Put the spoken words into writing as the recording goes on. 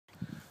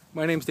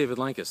My name's David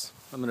Lankus.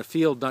 I'm in a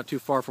field not too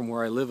far from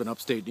where I live in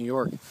upstate New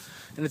York,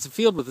 and it's a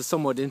field with a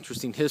somewhat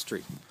interesting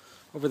history.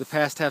 Over the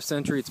past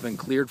half-century, it's been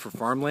cleared for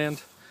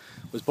farmland.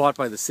 It was bought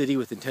by the city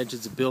with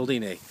intentions of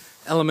building a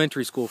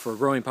elementary school for a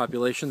growing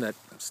population that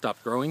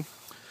stopped growing.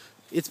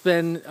 It's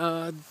been,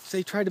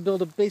 they tried to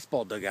build a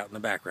baseball dugout in the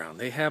background.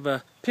 They have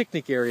a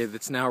picnic area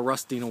that's now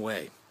rusting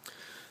away.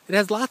 It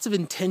has lots of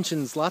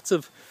intentions, lots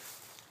of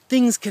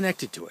things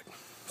connected to it.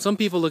 Some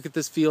people look at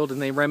this field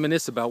and they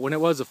reminisce about when it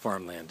was a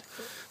farmland.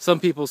 Some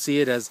people see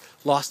it as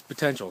lost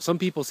potential. Some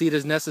people see it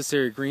as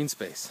necessary green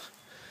space.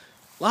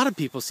 A lot of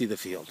people see the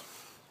field.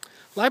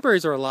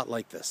 Libraries are a lot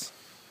like this.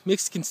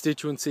 Mixed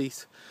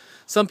constituencies.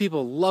 Some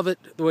people love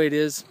it the way it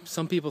is.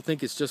 Some people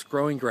think it's just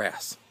growing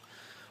grass.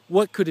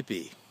 What could it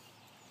be?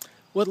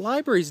 What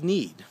libraries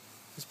need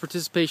is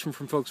participation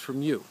from folks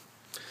from you.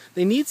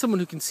 They need someone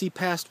who can see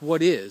past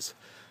what is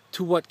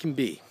to what can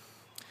be.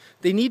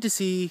 They need to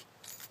see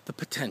the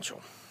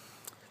potential.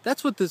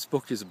 That's what this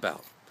book is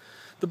about.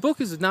 The book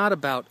is not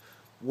about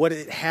what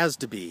it has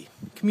to be.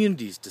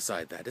 Communities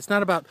decide that. It's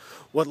not about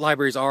what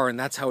libraries are and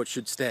that's how it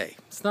should stay.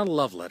 It's not a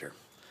love letter.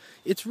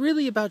 It's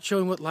really about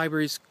showing what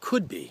libraries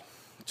could be,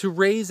 to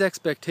raise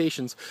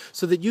expectations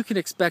so that you can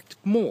expect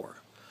more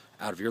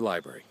out of your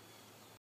library.